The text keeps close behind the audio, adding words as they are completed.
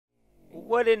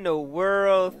What in the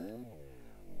world?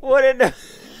 What in the...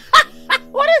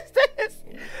 What is this?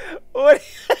 What?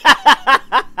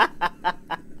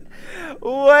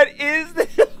 What is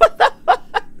this? What the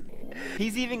fuck?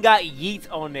 He's even got yeet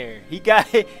on there. He got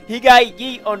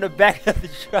yeet on the back of the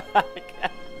truck.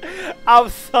 I'm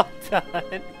so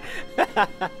done.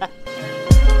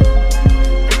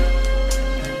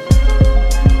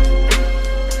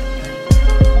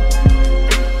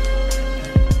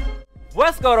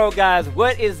 What's going on, guys?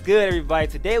 What is good, everybody?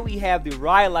 Today we have the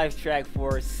RIDELIFE track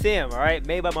for Sim, alright,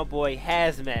 made by my boy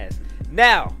Hazz Mazz.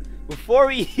 Now, before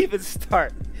we even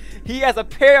start, he has a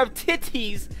pair of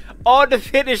titties on the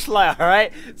finish line,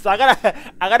 alright? So I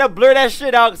gotta blur that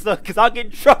shit out cause I'll get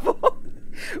in trouble.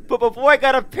 But before, I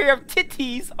got a pair of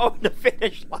titties on the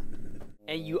finish line.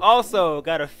 And you also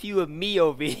got a few of me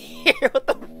over here with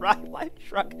the RIDELIFE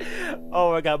truck.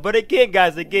 Oh my god. But again,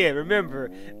 guys, remember,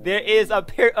 there is a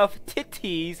pair of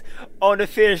titties on the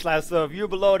finish line. So if you're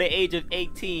below the age of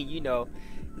 18, you know,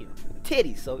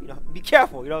 titties. So, be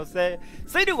careful, you know what I'm saying?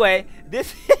 So anyway,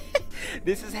 this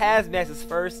this is Hazz Mazz's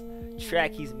first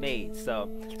track he's made. So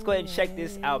let's go ahead and check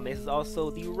this out, man. This is also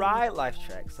the RIDELIFE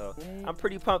track. So I'm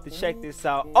pretty pumped to check this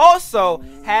out. Also,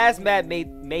 Hazz Mazz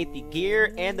made the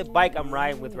gear and the bike I'm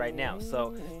riding with right now.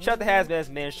 So shout out to Hazz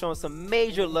Mazz, man, showing some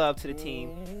major love to the team.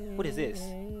 What is this?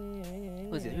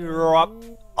 What is it?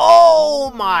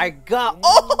 Oh my god.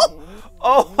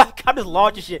 Oh my god, I'm just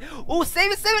launching shit. Oh,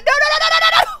 save it. No.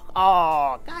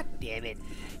 Oh, god damn it.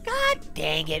 God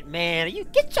dang it, man. You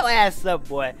get your ass up,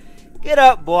 boy. Get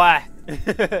up, boy.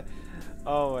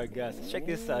 Oh my gosh. Check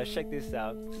this out. This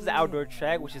is an outdoor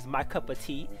track, which is my cup of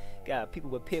tea. Got people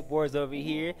with pit boards over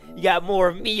here. You got more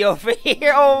of me over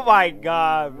here. Oh my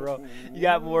god, bro. You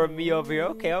got more of me over here.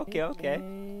 Okay.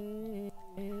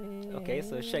 Okay,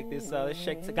 so check this out.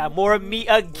 Got more of me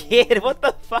again. What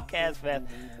the fuck, Hazz Mazz?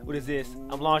 What is this?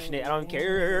 I'm launching it. I don't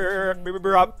care.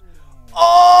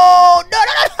 Oh, no.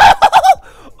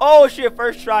 Oh shit,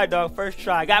 first try, dog. First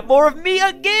try. Got more of me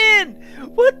again.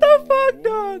 What the fuck,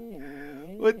 dog?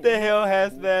 What the hell,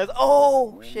 Hazz Mazz?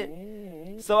 Oh shit.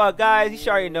 So guys, you should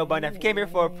already know by now. If you came here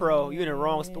for a pro, you're in the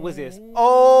wrong spot. What's this?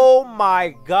 Oh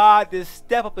my god, this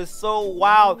step up is so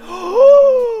wild.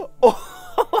 Oh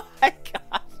my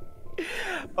gosh.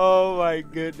 Oh my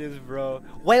goodness, bro.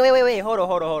 Wait. Hold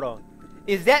on.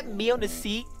 Is that me on the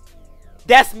seat?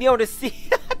 That's me on the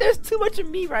seat. There's too much of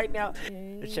me right now.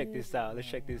 Let's check this out.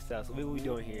 So what are we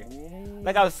doing here?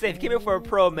 Like I was saying, if you came here for a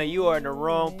pro, man, you are in the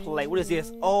wrong place. What is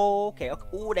this? Oh, okay.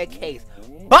 Ooh, that case.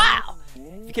 Bow!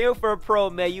 If you came here for a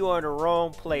pro, man, you are in the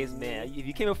wrong place, man. If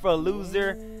you came here for a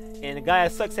loser and a guy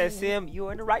that sucks at sim, you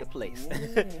are in the right place.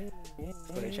 Let's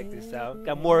go ahead and check this out.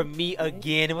 Got more of me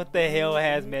again. What the hell,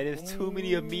 Hazz, man? There's too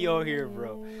many of me on here,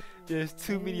 bro. There's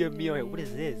too many of me on here. What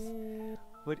is this?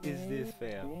 What is this,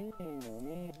 fam?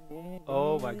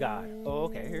 Oh my god. Oh,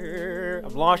 okay.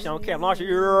 I'm launching. I don't care. I'm launching.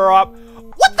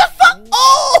 What the fuck?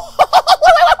 Oh!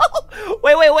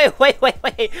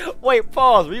 Wait.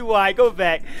 Pause. Rewind. Go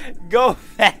back.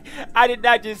 I did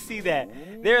not just see that.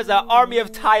 There's an army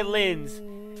of Tylyns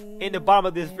in the bottom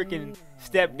of this freaking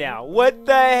step down. What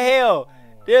the hell?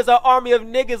 There's an army of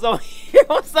niggas on here.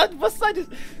 What's such?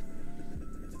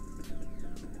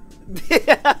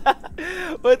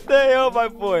 What the hell, my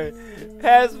boy?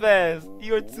 Hazz Mazz,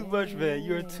 you are too much, man.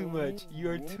 You are too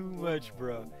much,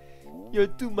 bro. You're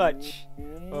too much.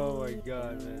 Oh my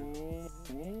god, man.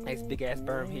 Nice big ass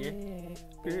berm here.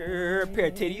 Pair of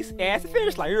titties. Ass and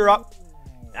finish line. You're up.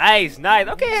 Nice.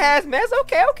 Okay, Hazz Mazz.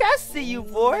 Okay. I see you,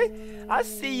 boy. I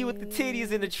see you with the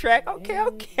titties in the track.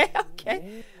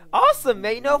 Okay. Awesome,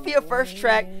 man. You know, for your first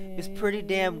track, it's pretty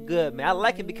damn good, man. I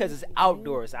like it because it's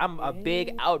outdoors. I'm a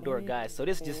big outdoor guy, so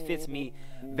this just fits me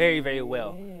very, very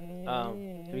well.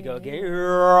 Here we go again.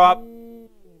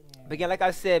 But again, like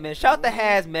I said, man, shout out to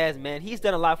Hazz Mazz, man. He's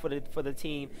done a lot for the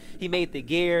team. He made the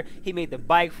gear, he made the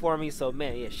bike for me. So,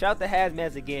 man, yeah, shout out to Hazz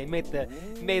Mazz again. He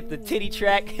made the titty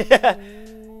track.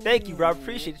 Thank you, bro. I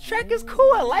appreciate it. The track is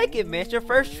cool. I like it, man. It's your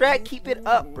first track. Keep it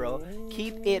up, bro.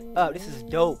 Keep it up. This is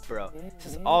dope, bro. This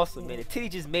is awesome, man. The titty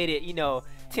just made it, 10 out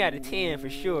of 10 for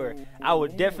sure. I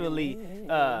would definitely,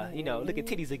 look at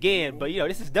titties again. But,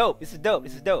 this is dope. This is dope.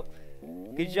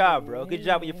 Good job, bro. Good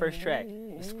job with your first track.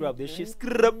 Let's scrub this shit.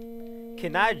 Scrub.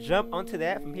 Can I jump onto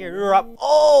that from here?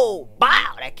 Oh,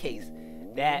 wow. That case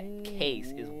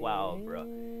is wild, bro.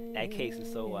 That case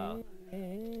is so wild.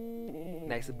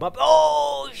 Nice and bumpy.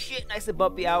 Oh shit, nice and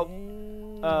bumpy out.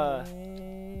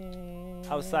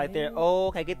 Outside there.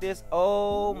 Oh, can I get this?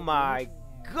 Oh my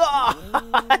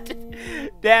god.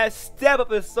 That step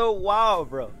up is so wild,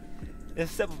 bro. That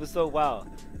step up is so wild.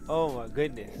 Oh my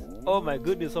goodness. Oh my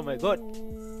god.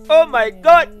 Oh my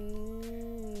god.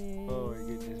 Oh my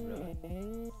goodness, bro.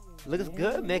 Looks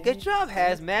good, man. Good job,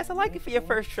 Hazz Mazz. I like it for your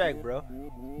first track, bro.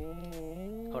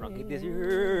 Hold on, get this.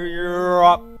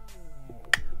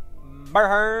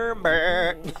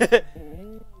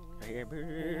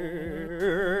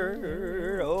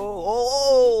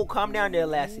 Oh, calm down there,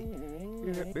 lassie.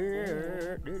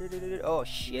 Oh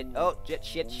shit. Oh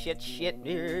shit.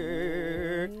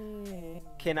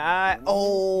 Can I?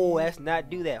 Oh, let's not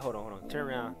do that. Hold on. Turn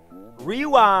around.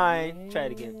 Rewind. Try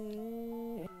it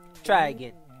again. Try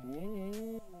again.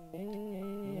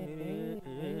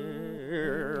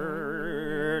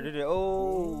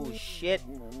 Oh shit.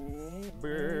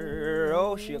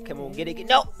 Oh shit. Come on, get it.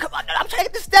 No, come on. I'm trying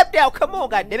to get the step down. Come on,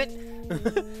 goddammit.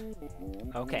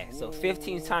 Okay, so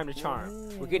 15's time to charm.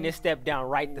 We're getting this step down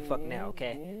right the fuck now,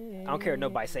 okay? I don't care what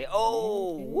nobody say.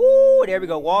 Oh, woo, there we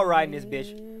go. Wall riding this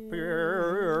bitch.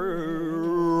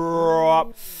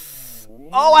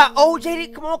 Oh,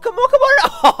 JD, come on.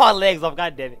 Oh, legs off,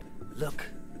 goddammit.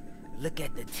 Look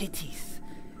at the titties.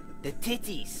 The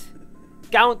titties.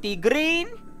 Count the green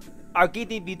or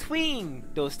get in between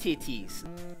those titties.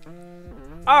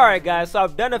 Alright guys, so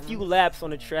I've done a few laps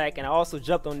on the track and I also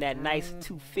jumped on that nice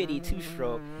 250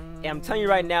 two-stroke. And I'm telling you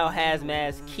right now, Hazz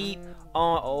Mazz, keep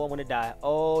on. Oh, I'm gonna die.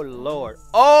 Oh lord.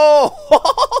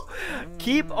 Oh,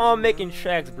 keep on making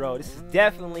tracks, bro. This is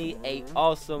definitely a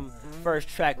awesome first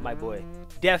track, my boy.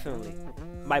 Definitely.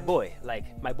 My boy,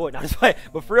 not this way,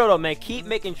 but for real though, man, keep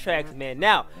making tracks, man.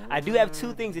 Now, I do have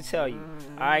two things to tell you.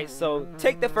 Alright, so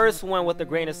take the first one with a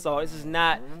grain of salt. This is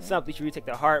not something you really take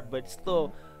to heart, but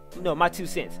still, you know, my 2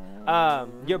 cents.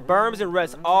 Your berms and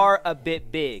ruts are a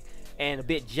bit big and a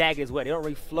bit jagged as well. They don't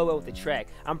really flow well with the track.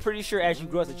 I'm pretty sure as you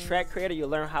grow as a track creator, you'll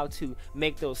learn how to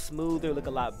make those smoother, look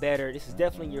a lot better. This is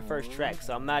definitely your first track,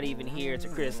 so I'm not even here to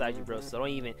criticize you, bro, so don't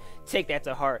even take that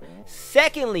to heart.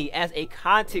 Secondly, as a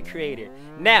content creator,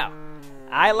 now,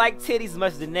 I like titties as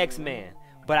much as the next man,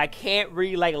 but I can't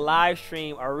really like live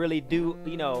stream or really do,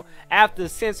 you know, after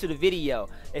censor the video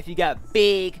if you got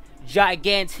big,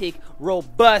 gigantic,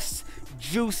 robust,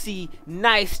 juicy,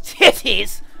 nice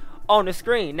titties on the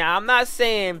screen. Now, I'm not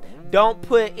saying don't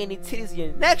put any titties in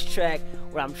your next track.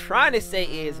 What I'm trying to say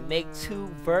is make 2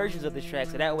 versions of the track,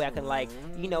 so that way I can, like,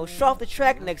 you know, show off the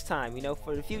track next time, you know,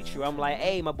 for the future. I'm like,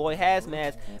 hey, my boy Hazz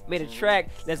Mazz made a track,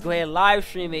 let's go ahead and live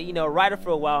stream it, you know, write it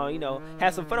for a while, you know,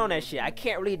 have some fun on that shit. I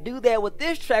can't really do that with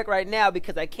this track right now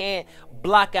because I can't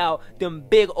block out them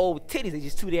big old titties. They're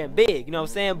just too damn big, you know what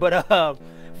I'm saying? But for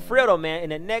real though, man,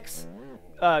 in the next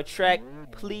track,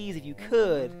 please, if you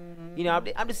could, you know,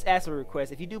 I'm just asking a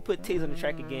request. If you do put titties on the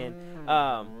track again,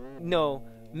 you know,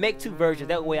 make 2 versions.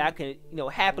 That way I can, you know,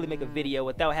 happily make a video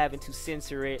without having to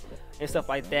censor it and stuff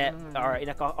like that. Alright,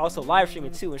 and I can also live stream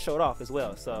it too and show it off as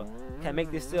well. So, can I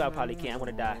make this still? I probably can't. I'm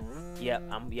gonna die. Yep,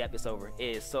 it's over.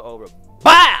 It is so over.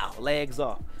 Bow! Legs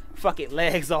off. Fuck it,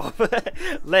 legs off.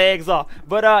 Legs off.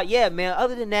 But yeah, man,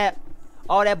 other than that,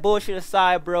 all that bullshit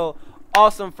aside, bro,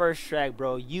 awesome first track,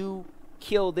 bro. You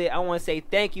killed it. I want to say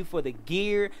thank you for the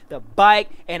gear, the bike,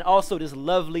 and also this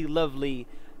lovely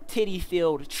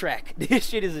titty-filled track. This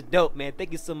shit is dope, man.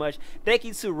 Thank you so much. Thank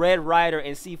you to Red Rider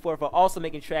and C4 for also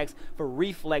making tracks for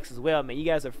Reflex as well, man. You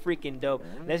guys are freaking dope.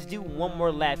 Let's do one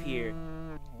more lap here.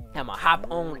 I'm gonna hop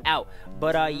on out.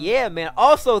 But yeah, man,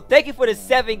 also thank you for the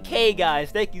 7K,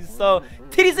 guys. Thank you so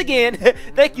titties again.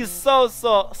 Thank you so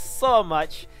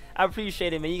much. I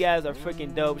appreciate it, man. You guys are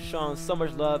freaking dope, showing so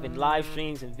much love in live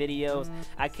streams and videos.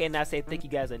 I cannot say thank you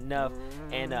guys enough.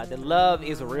 And the love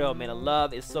is real, man. The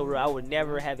love is so real. I would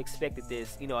never have expected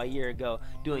this, you know, a year ago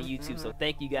doing YouTube. So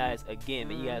thank you guys again,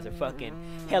 man. You guys are fucking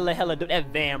hella dope. That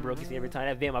van, bro, gets me every time.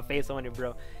 That van, my face on it,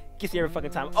 bro, gets me every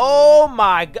fucking time. Oh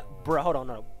my god, bro. Hold on,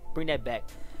 no, bring that back.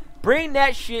 Bring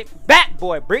that shit back,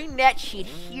 boy. Bring that shit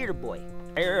here, boy.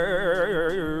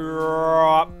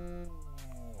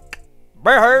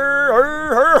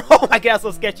 Oh my god, so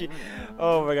sketchy.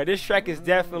 Oh my god, this track is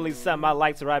definitely something I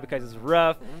like to ride because it's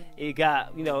rough. It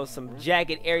got, you know, some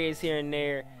jagged areas here and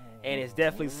there, and it's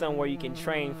definitely somewhere you can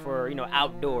train for, you know,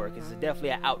 outdoor, because it's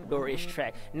definitely an outdoor-ish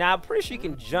track. Now, I'm pretty sure you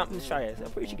can jump. Let's try this. I'm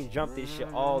pretty sure you can jump this shit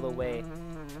all the way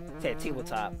to that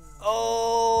tabletop.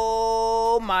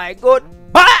 Oh my god.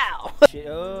 Bow! Shit.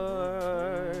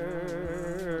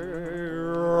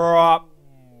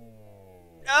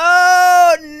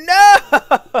 Oh no!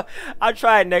 I'll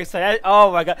try it next time.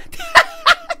 Oh my god.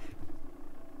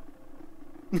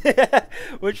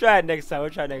 We'll try it next time. We'll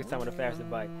try it next time on a faster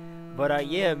bike. But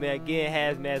yeah, man, again,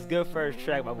 Hazz Mazz, good first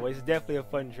track, my boy. It's definitely a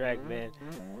fun track, man.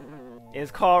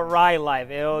 It's called RIDELIFE.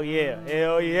 Hell yeah.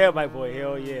 Hell yeah, my boy.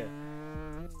 Hell yeah.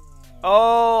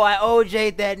 Oh, I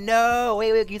OJ'd that. No.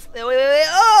 Wait.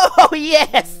 Oh,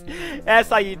 yes. That's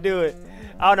how you do it.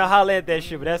 I don't know how to land that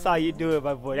shit, but that's how you do it,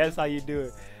 my boy. That's how you do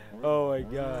it. Oh, my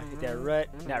God. Hit that rut.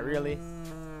 Not really.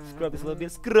 Scrub this a little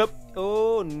bit. Scrub.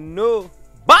 Oh, no.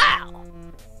 Bow.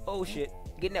 Oh, shit.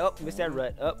 Getting that. Oh, missed that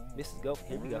rut. Up. Misses go.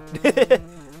 Here we go.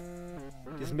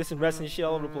 Just missing ruts and shit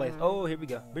all over the place. Oh, here we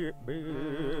go.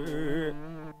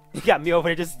 You got me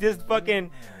over there. Just fucking.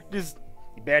 Just.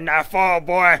 You better not fall,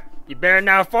 boy. You better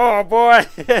not fall, boy.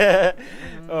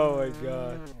 Oh, my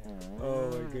God. Oh,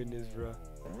 my goodness, bro.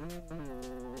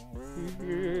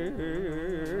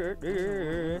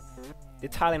 The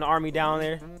Tylyn army down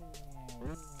there.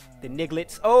 The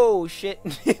Niglets. Oh shit.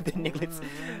 The Niglets.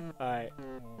 Alright.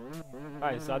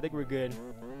 Alright, so I think we're good.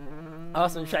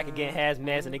 Awesome track again, Hazz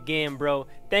Mazz. And again, bro,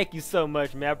 thank you so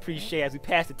much, man. I appreciate it. As we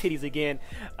pass the titties again.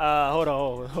 Hold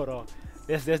on.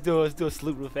 Let's do a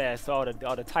salute real fast. So all the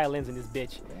Tylyns in this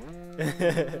bitch.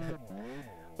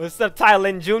 What's up,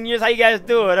 Tylyn Juniors? How you guys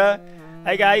doing, huh?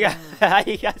 How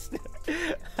you guys doing?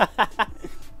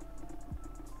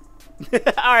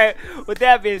 Alright, with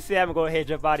that being said, I'm gonna go ahead and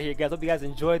jump out of here, guys. Hope you guys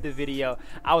enjoyed the video.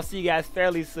 I will see you guys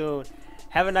fairly soon.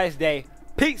 Have a nice day.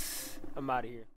 Peace. I'm out of here.